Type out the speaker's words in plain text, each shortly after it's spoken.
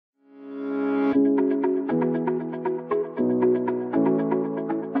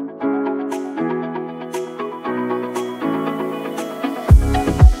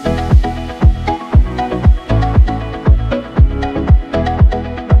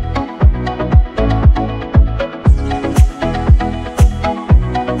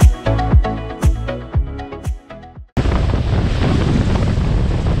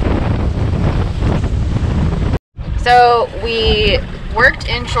Worked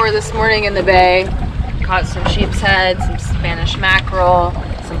inshore this morning in the bay, caught some sheepshead, some Spanish mackerel,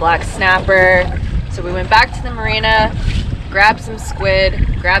 some black snapper. So we went back to the marina, grabbed some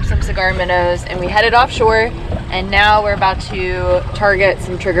squid, grabbed some cigar minnows, and we headed offshore. And now we're about to target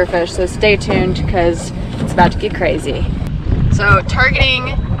some triggerfish. So stay tuned because it's about to get crazy. So targeting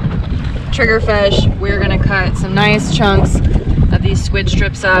triggerfish, we're gonna cut some nice chunks of these squid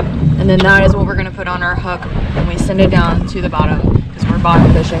strips up, and then that is what we're gonna put on our hook when we send it down to the bottom, because we're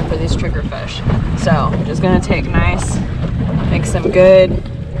bottom fishing for these triggerfish. So I'm just gonna take make some good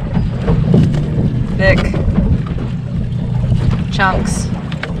thick chunks,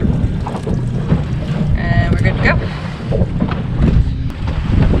 and we're good to go.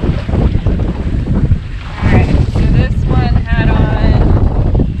 Alright, so this one had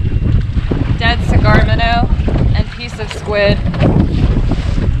on dead cigar minnow and piece of squid.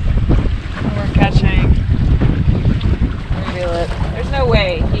 And we're catching, reveal it. There's no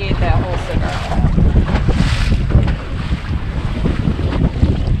way he ate that whole cigar.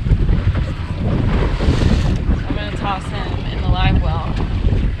 I'm gonna toss him in the live well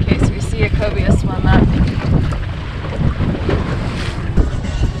in case we see a cobia swim up.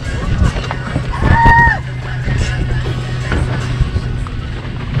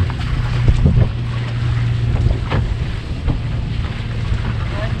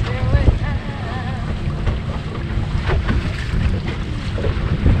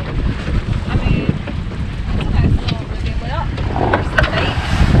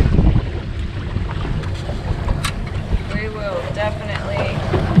 Definitely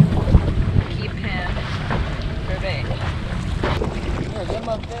keep him for bait. Yeah, get him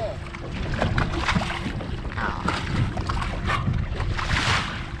up there.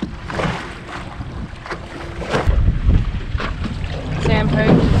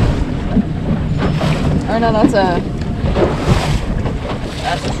 Sandpoach. Oh no, that's a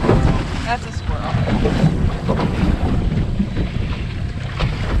squirrel.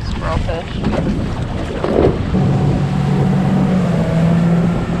 Squirrel fish.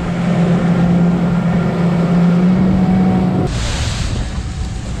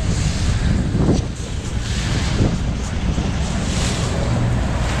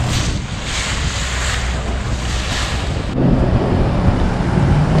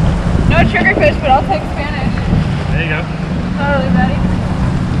 Triggerfish, but I'll take Spanish. There you go. Totally, buddy.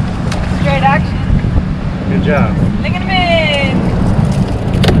 Straight action. Good job. Look at him in.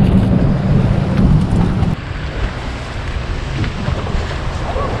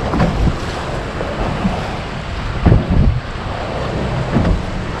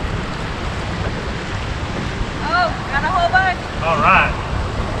 Oh, got a whole bunch. All right.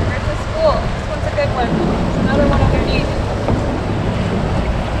 There's a school. This one's a good one. There's another one underneath.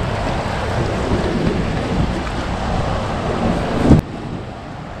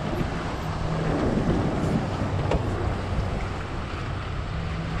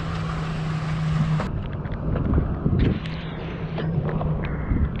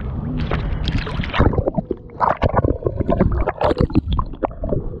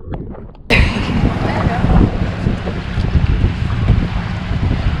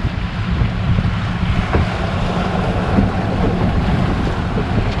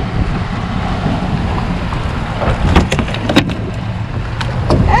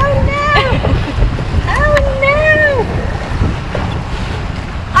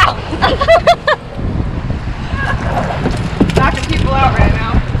 Knocking people out right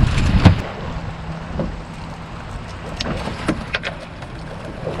now.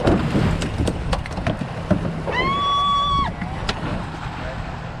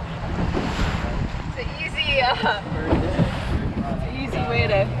 It's an easy way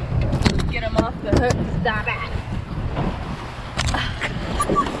to get them off the hook. Stop it.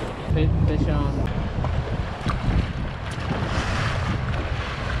 Fish on.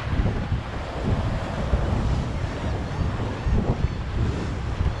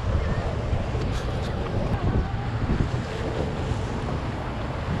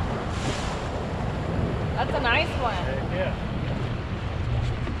 That's a nice one. Yeah.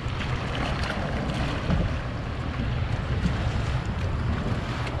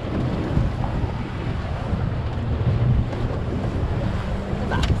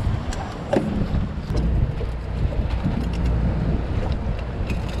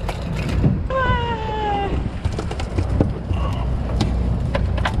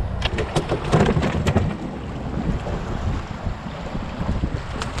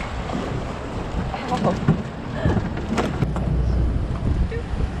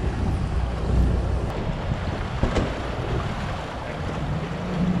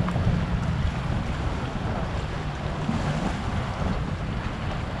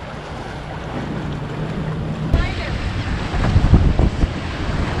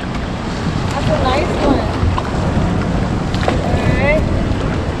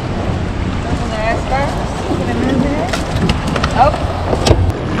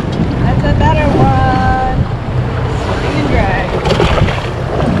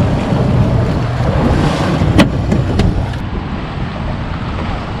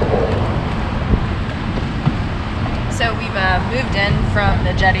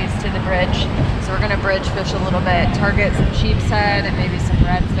 these to the bridge. So we're gonna bridge fish a little bit, target some sheepshead and maybe some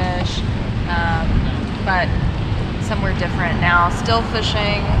redfish, but somewhere different now. Still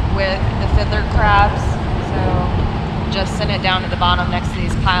fishing with the fiddler crabs, so just send it down to the bottom next to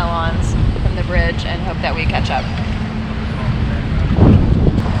these pylons from the bridge and hope that we catch up.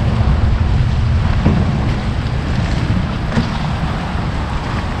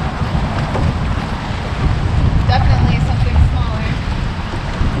 Definitely something smaller.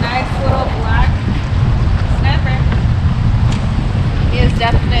 Nice little black snapper. He is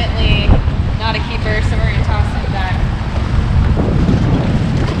definitely not a keeper, so we're going to toss him back.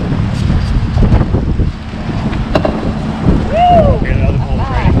 Woo! Yeah, the other pole's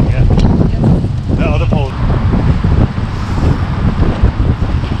ready. Yeah. The other pole.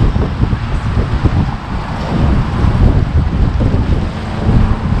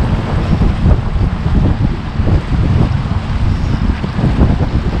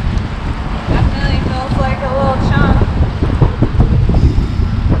 Definitely feels like a little chunk.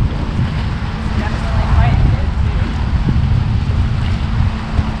 Definitely fighting good too.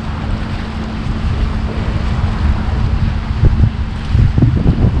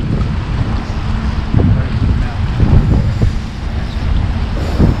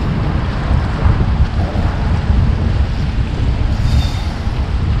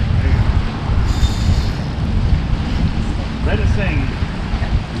 Let it sing.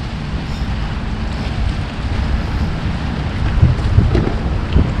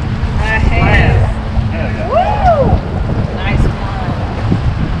 There we go. Woo! Nice one.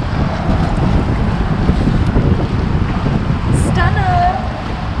 Stunner.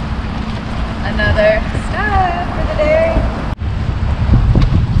 Another stunner for the day.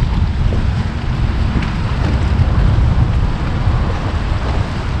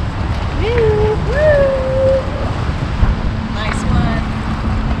 Woo! Woo! Nice one.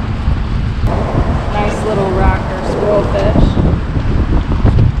 Nice little rocker squirrelfish.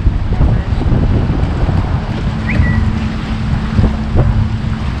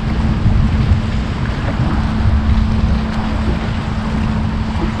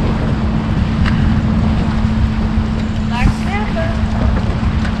 Black snapper.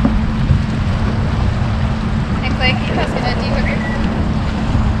 Hey Clay, can you pass me that dehooker?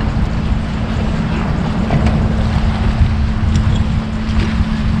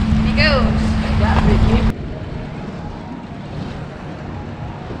 He goes. Good job, Ricky.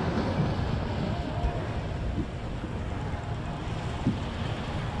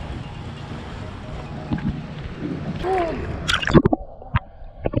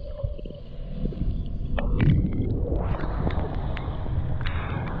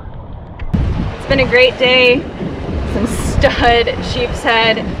 It's been a great day. Some stud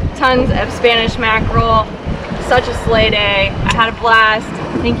sheepshead, tons of Spanish mackerel. Such a sleigh day. I had a blast.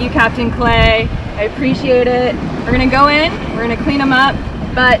 Thank you, Captain Clay. I appreciate it. We're gonna go in, we're gonna clean them up,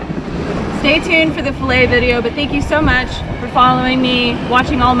 but stay tuned for the fillet video. But thank you so much for following me,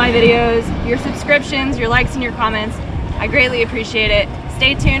 watching all my videos, your subscriptions, your likes, and your comments. I greatly appreciate it.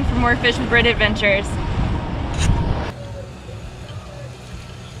 Stay tuned for more Fish with Brit adventures.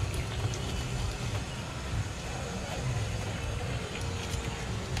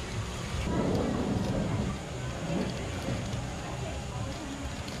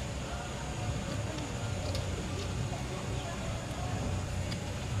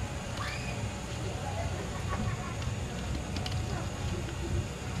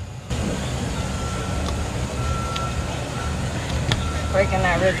 Breaking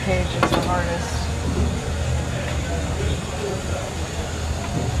that rib cage is the hardest.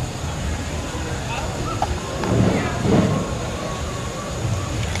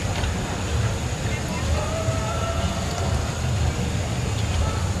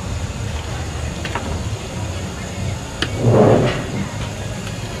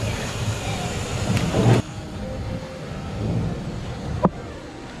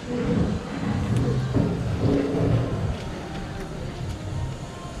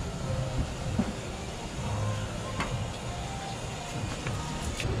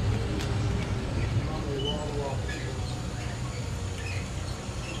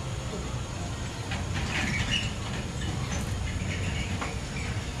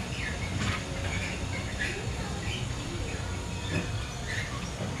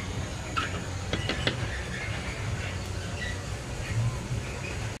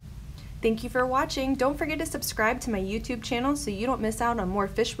 Thank you for watching. Don't forget to subscribe to my YouTube channel so you don't miss out on more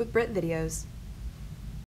Fish with Brit videos.